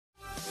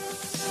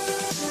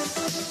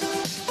Hi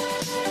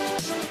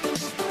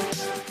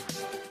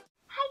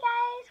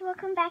guys,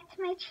 welcome back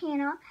to my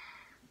channel.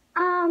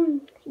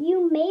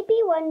 You may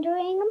be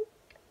wondering,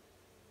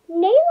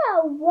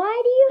 Nayla,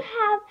 why do you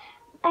have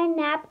a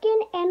napkin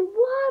and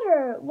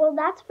water? Well,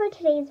 that's for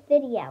today's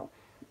video.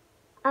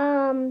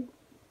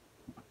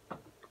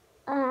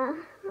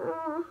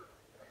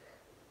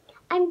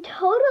 I'm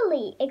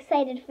totally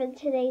excited for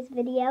today's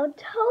video.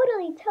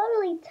 Totally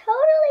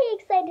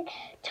excited.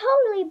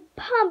 Totally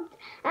pumped.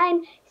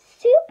 I'm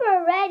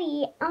super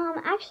ready.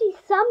 Actually,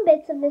 some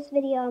bits of this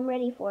video I'm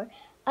ready for.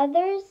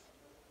 Others,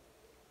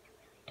 I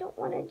don't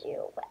want to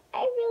do. But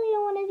I really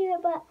don't want to do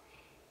it. But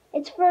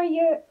it's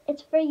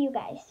for you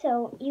guys.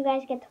 So you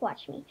guys get to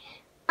watch me.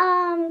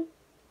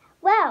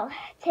 Well,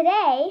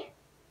 today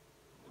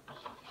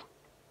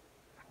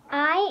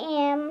I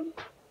am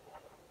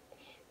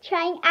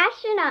trying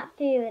astronaut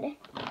food.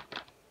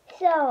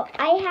 So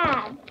I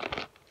have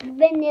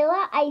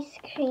vanilla ice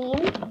cream,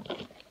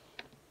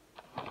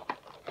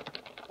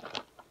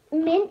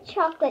 mint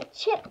chocolate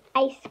chip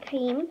ice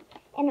cream,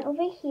 and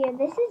over here,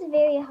 this is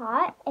very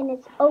hot and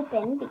it's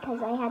open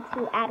because I had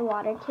to add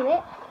water to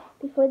it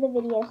before the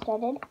video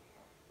started.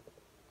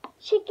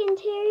 Chicken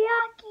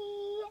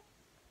teriyaki.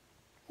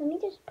 Let me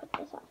just put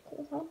this off to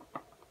the side.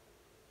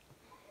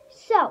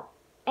 So,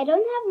 I don't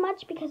have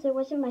much because there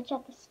wasn't much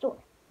at the store.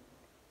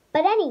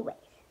 But anyways,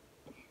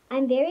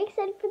 I'm very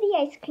excited for the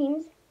ice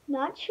creams.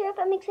 Not sure if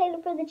I'm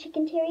excited for the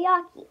chicken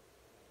teriyaki.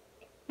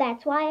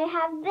 That's why I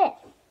have this.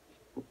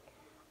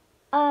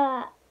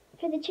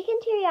 For the chicken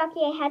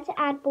teriyaki, I had to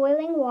add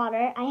boiling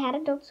water. I had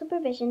adult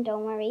supervision,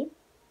 don't worry.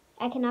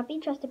 I cannot be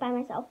trusted by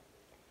myself.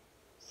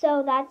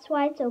 So that's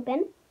why it's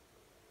open.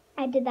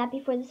 I did that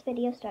before this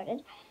video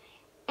started.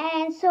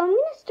 And so I'm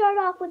going to start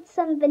off with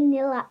some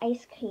vanilla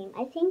ice cream.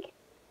 I think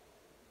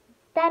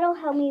that'll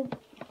help me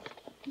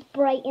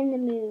brighten the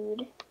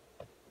mood.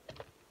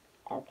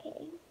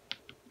 Okay.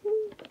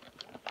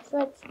 So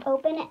let's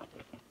open it.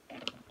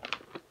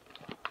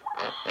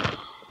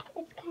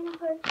 It's kind of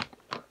hard.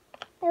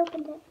 I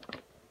opened it.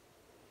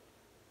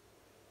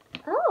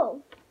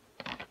 Oh.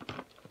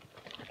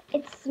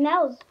 It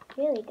smells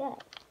really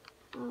good.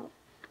 Oh.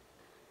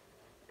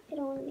 I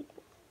don't want to make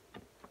this.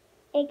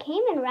 It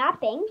came in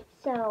wrapping,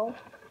 so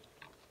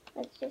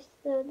let's just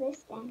throw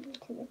this down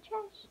into the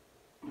trash.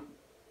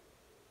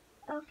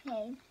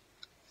 Okay.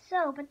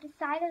 So, but the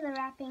side of the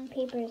wrapping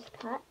paper is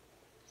cut,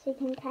 so you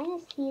can kind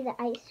of see the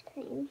ice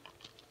cream.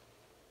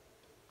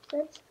 So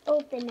let's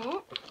open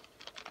it.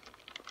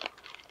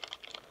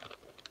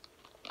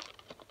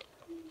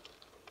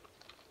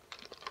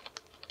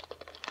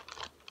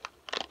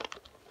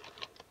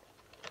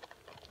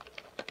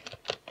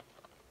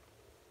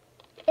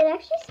 It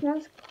actually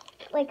smells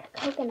like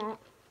coconut,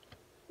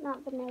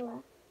 not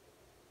vanilla.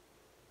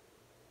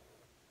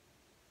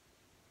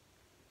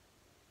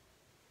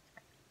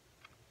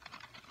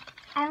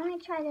 I only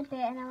tried a bit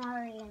and I'm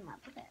already in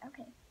love with it.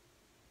 Okay.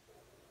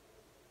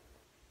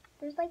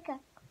 There's like a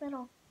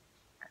little,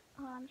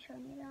 I'm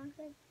showing you the wrong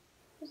side.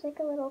 There's like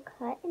a little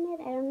cut in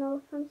it. I don't know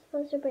if I'm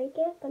supposed to break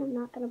it, but I'm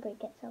not going to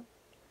break it, so.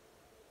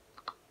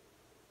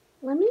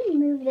 Let me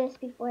move this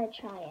before I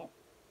try it.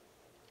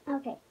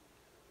 Okay.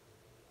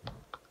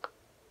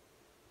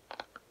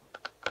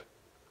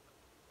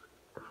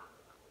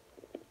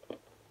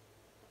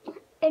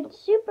 It's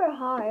super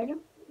hard,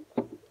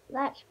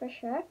 that's for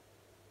sure.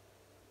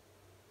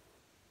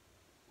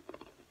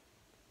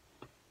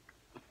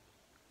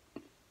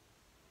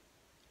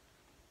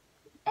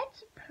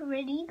 It's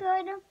pretty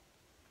good.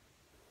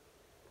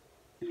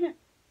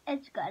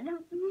 It's good.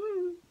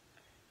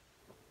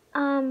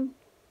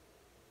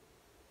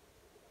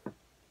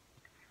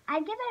 I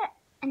give it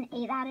an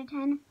 8 out of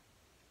 10,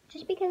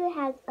 just because it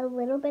has a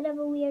little bit of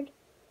a weird,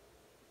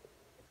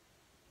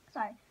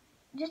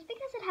 just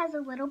because it has a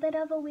little bit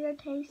of a weird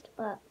taste,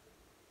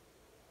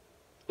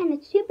 and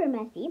it's super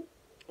messy.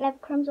 I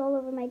have crumbs all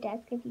over my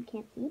desk if you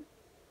can't see.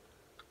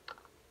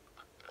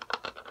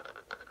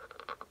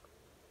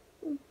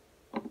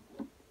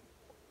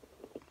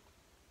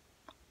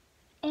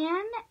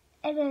 And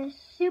it is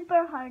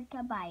super hard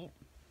to bite.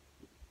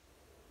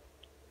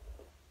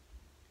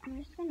 I'm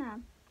just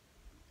gonna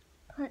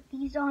put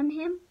these on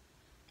him,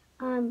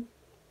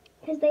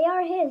 because they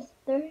are his.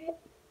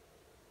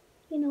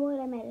 You know what,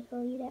 I might as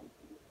well eat it.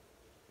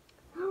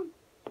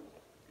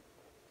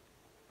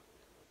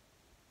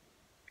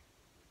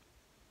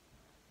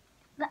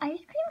 The ice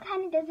cream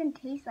kind of doesn't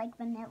taste like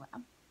vanilla.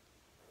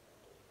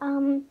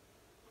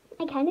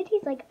 It kind of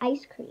tastes like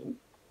ice cream.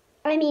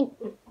 I mean,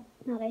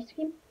 not ice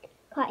cream,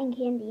 cotton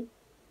candy.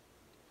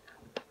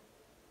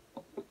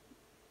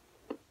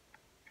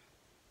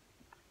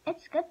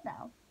 It's good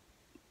though.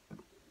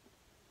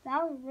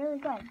 That was really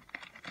good.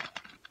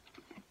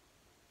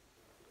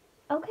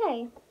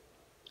 Okay,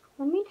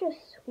 let me just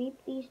sweep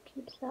these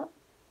peeps up.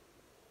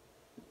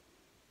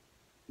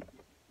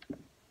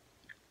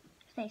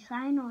 Say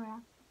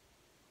sayonara.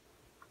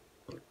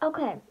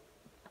 Okay,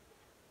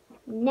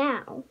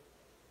 now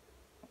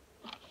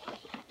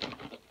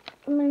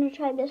I'm going to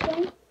try this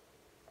one,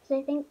 because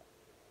I think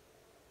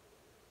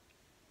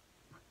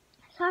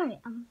Sorry,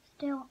 I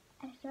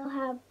still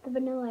have the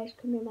vanilla ice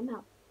cream in my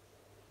mouth.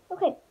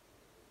 Okay,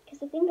 because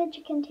I think the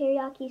chicken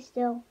teriyaki is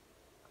still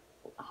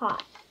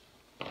hot.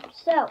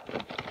 So,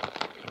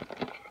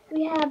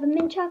 we have a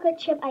mint chocolate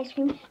chip ice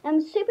cream. I'm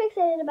super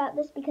excited about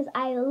this because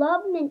I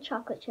love mint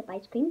chocolate chip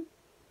ice cream.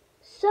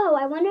 So,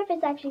 I wonder if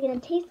it's actually going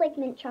to taste like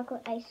mint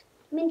chocolate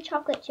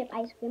chip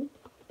ice cream.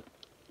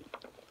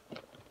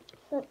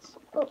 So, let's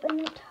open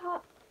the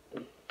top.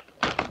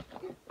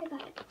 I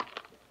got it.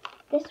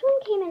 This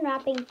one came in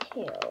wrapping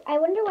too. I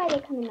wonder why they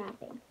come in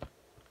wrapping.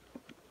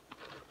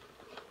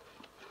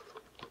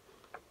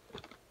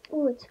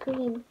 Ooh, it's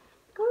green.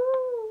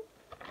 Oh.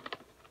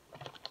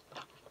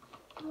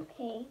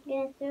 Okay, I'm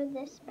gonna throw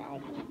this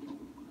bag in.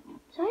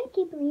 Sorry, I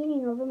keep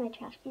leaning over my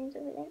trash cans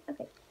over there.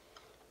 Okay.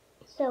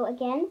 So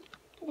again,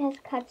 it has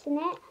cuts in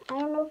it. I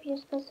don't know if you're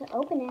supposed to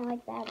open it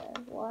like that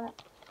or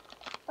what.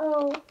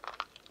 Oh,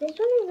 this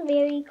one is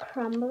very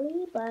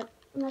crumbly, but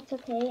that's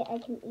okay. I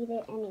can eat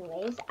it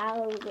anyways. I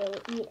will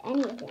eat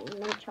anything.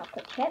 Mint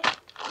chocolate chip.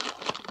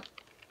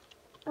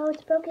 Oh,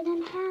 it's broken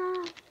in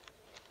half.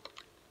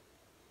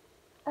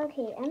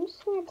 Okay, I'm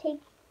just going to take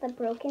the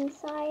broken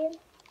side.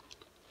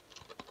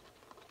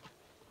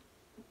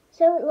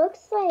 So it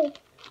looks like,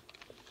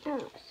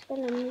 I'm just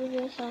going to move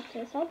this off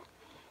to the side.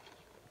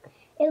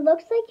 It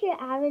looks like your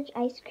average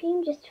ice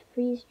cream, just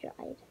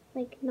freeze-dried,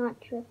 like not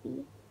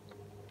drippy.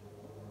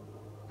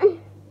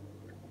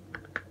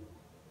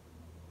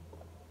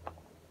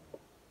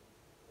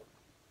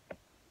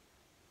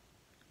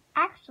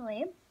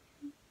 Actually,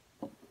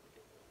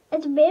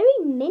 it's very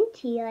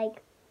minty,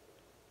 like,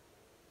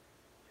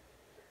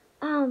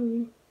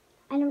 and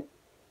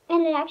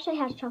it actually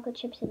has chocolate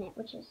chips in it,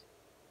 which is,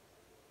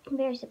 I'm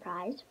very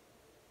surprised.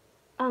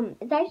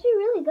 It's actually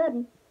really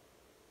good.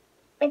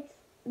 It's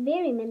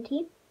very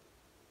minty.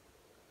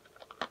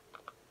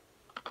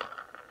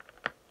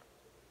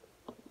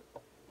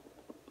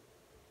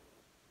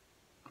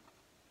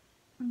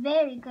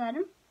 Very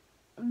good.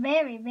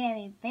 Very,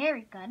 very,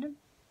 very good.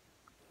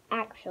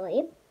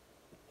 Actually,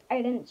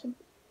 I didn't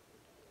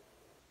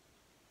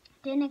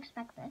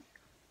expect this.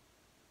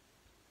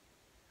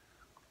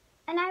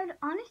 And I would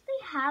honestly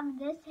have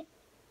this,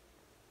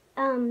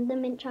 the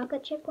mint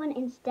chocolate chip one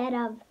instead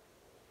of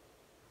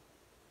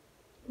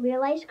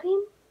real ice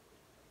cream.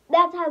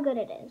 That's how good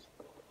it is,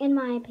 in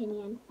my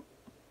opinion.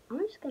 I'm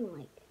just gonna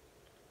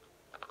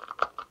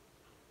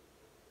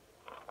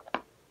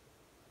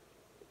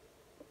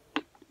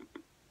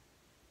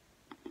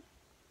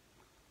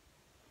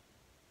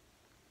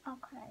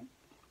okay.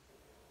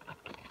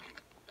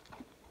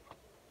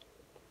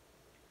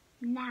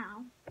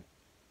 Now,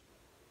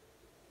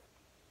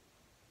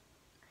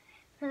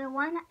 for the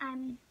one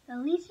I'm the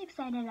least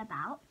excited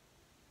about.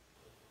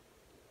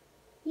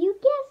 You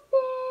guessed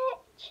it!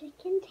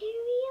 Chicken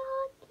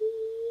teriyaki!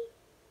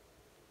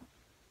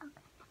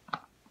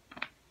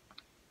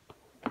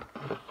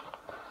 Okay.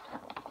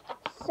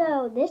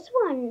 So, this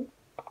one,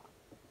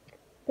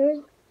 there's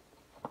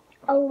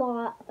a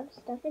lot of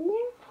stuff in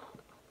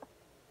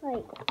there.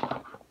 Like,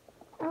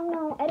 I don't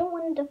know, I don't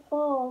want it to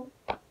fall,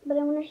 but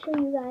I want to show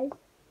you guys.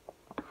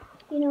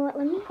 You know what,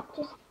 let me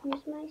just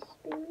use my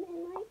spoon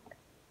and like,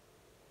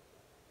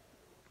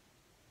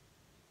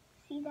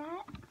 see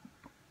that?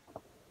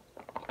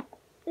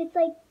 It's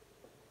like,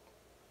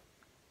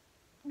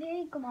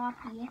 very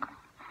gloppy.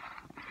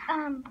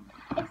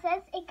 It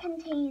says it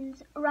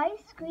contains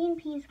rice, green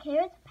peas,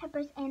 carrots,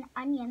 peppers, and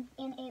onions,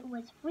 and it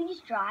was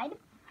freeze-dried.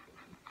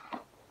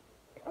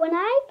 When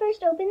I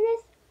first opened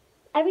this,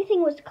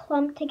 everything was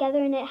clumped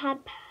together and it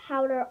had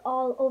powder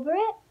all over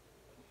it.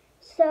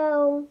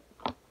 So,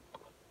 I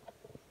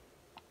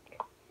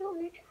don't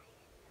want to try it.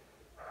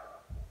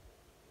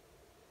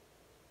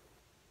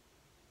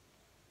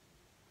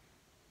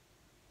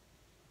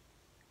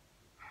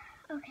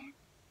 Okay.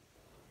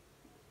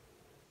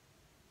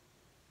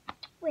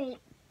 Wait.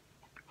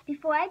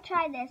 Before I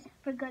try this,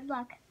 for good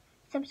luck,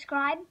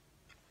 subscribe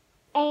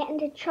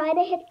and try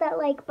to hit that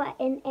like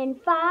button in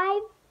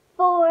 5,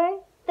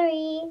 4,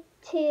 3,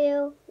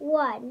 2,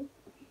 1.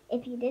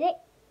 If you did it,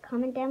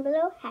 comment down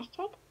below,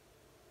 hashtag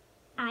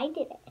I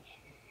did it.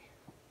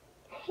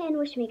 And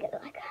wish me good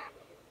luck.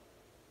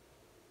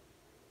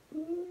 I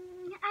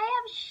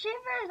have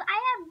shivers. I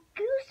have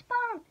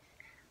goosebumps.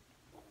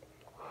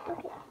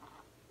 Okay.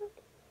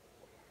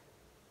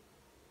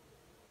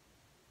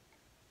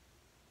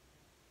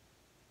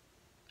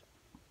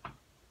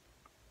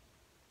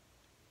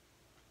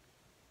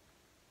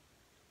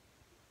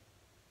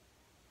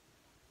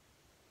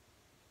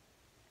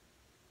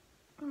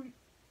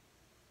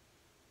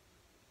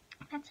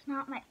 That's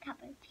not my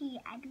cup of tea.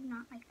 I do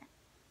not like that.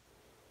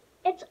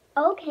 It's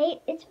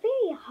okay. It's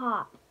very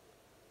hot.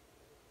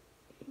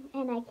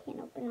 And I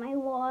can't open my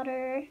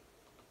water.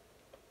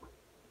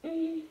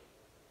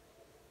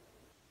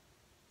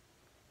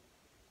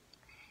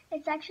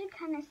 It's actually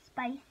kind of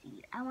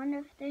spicy. I wonder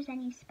if there's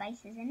any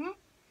spices in it.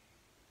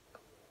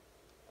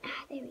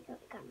 There we go.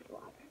 I got my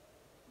water.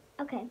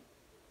 Okay.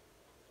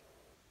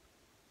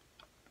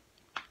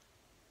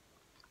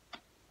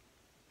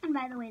 And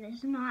by the way, this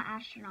is not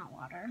astronaut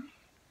water.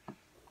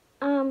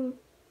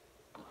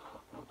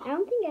 I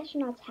don't think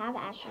astronauts have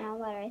astronaut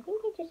water. I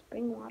think they just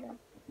bring water.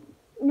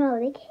 No,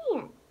 they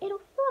can't.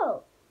 It'll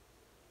float.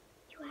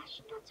 Do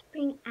astronauts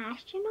bring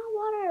astronaut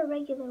water or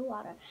regular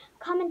water?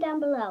 Comment down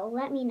below.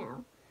 Let me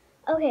know.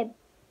 Okay.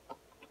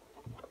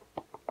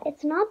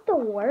 It's not the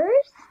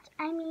worst.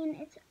 I mean,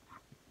 it's...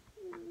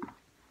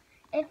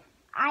 If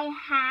I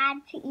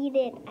had to eat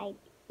it, I'd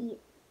eat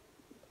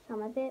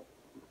some of it.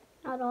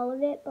 Not all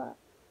of it, but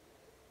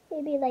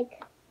maybe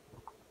like...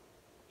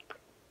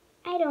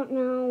 I don't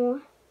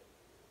know.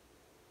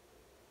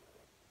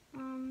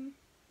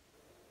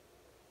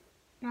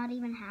 Not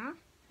even half.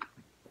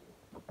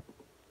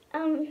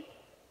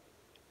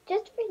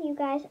 Just for you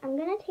guys, I'm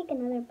gonna take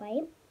another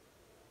bite.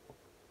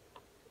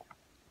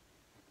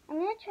 I'm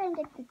gonna try and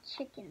get the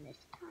chicken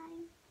this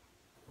time.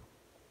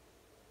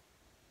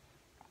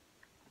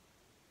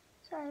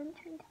 Sorry, I'm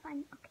trying to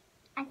find, okay.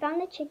 I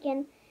found the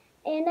chicken,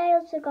 and I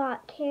also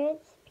got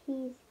carrots,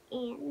 peas,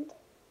 and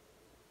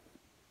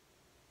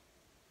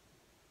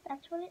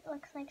that's what it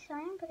looks like.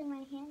 Sorry, I'm putting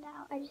my hand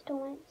out. I just don't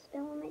want it to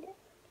spill on my desk.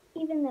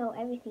 Even though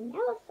everything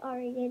else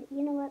already did.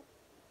 You know what?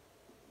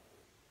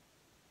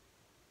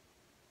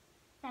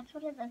 That's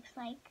what it looks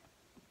like.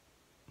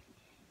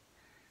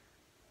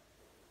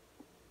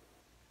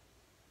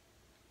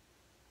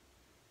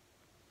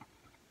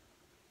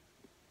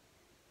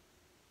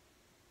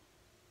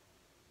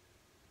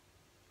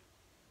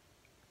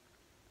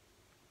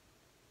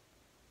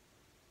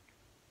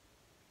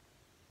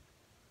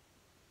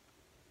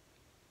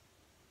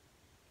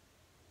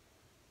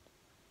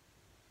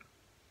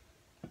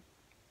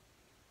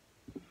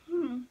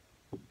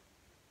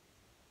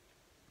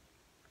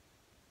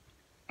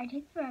 I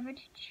take forever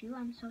to chew.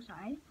 I'm so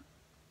sorry.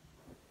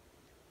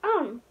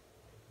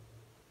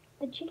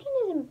 The chicken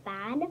isn't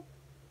bad.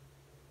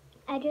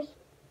 I just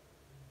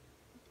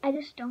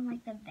don't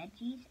like the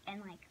veggies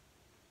and like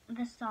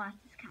the sauce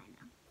is kind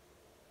of.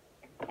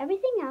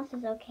 Everything else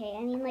is okay.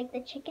 I mean, like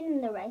the chicken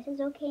and the rice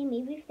is okay.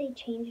 Maybe if they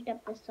changed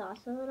up the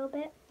sauce a little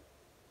bit.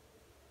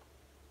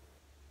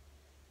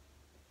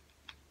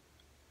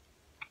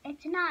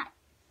 It's not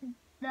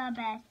the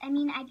best. I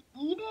mean, I'd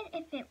eat it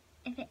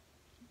if it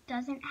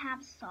doesn't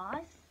have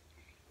sauce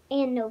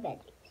and no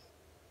veggies.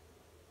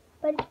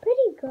 But it's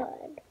pretty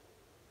good.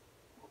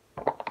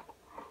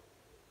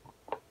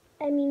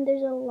 I mean,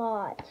 there's a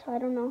lot, so I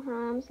don't know how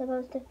I'm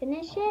supposed to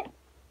finish it.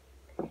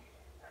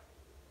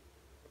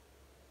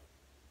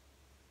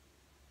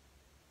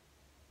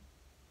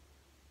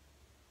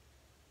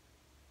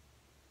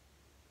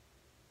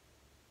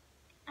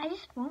 I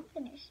just won't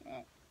finish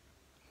it.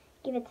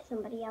 Give it to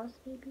somebody else,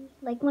 maybe.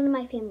 Like one of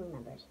my family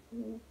members.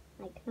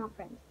 Like, not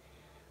friends.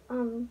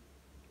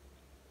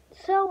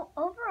 So,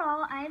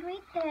 overall, I'd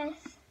rate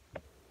this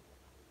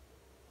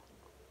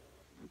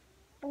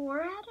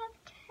 4 out of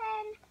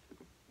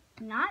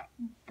 10. Not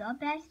the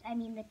best. I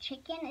mean, the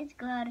chicken is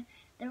good.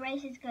 The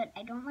rice is good.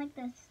 I don't like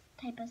this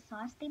type of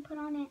sauce they put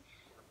on it.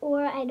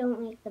 Or I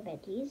don't like the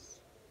veggies.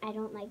 I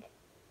don't like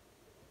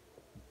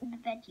the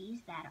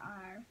veggies that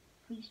are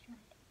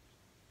freeze-dried.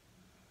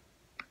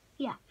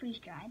 Yeah,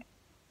 freeze-dried.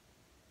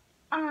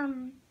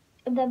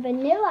 The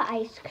vanilla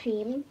ice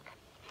cream.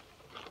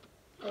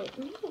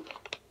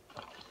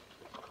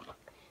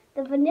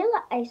 The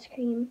vanilla ice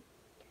cream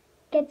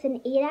gets an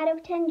 8 out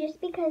of 10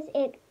 just because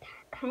it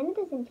kind of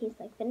doesn't taste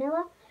like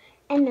vanilla.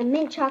 And the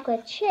mint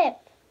chocolate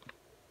chip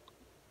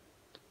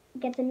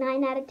gets a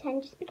 9 out of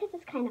 10 just because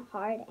it's kind of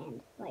hard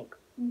and like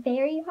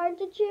very hard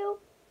to chew.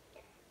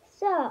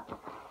 So,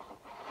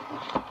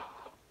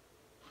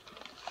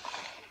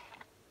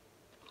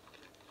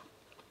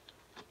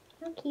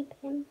 I'll keep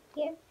him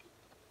here.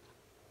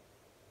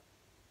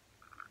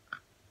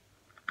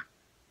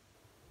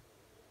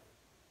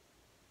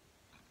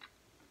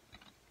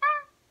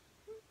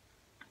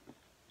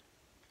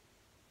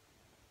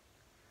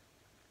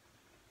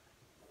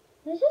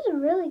 This is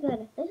really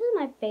good. This is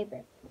my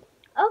favorite.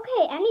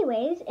 Okay,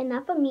 anyways,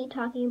 enough of me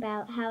talking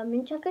about how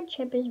mint chocolate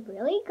chip is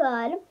really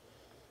good.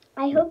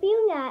 I hope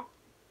you got...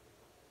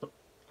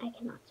 I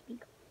cannot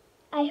speak.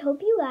 I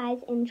hope you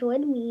guys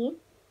enjoyed me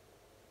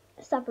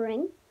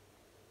suffering,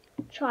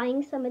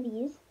 trying some of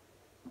these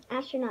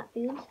astronaut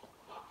foods.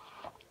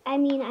 I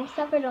mean, I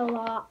suffered a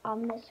lot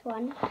on this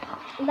one.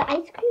 The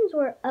ice creams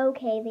were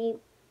okay.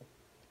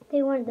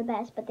 They weren't the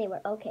best, but they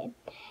were okay.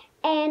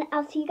 And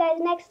I'll see you guys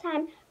next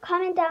time.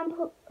 Comment down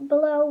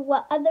below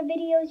what other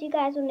videos you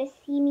guys want to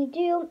see me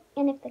do.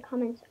 And if the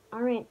comments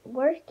aren't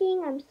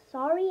working, I'm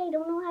sorry. I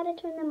don't know how to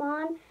turn them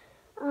on.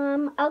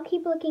 I'll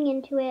keep looking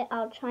into it.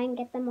 I'll try and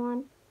get them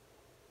on.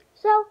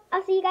 So,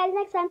 I'll see you guys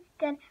next time.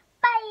 Goodbye.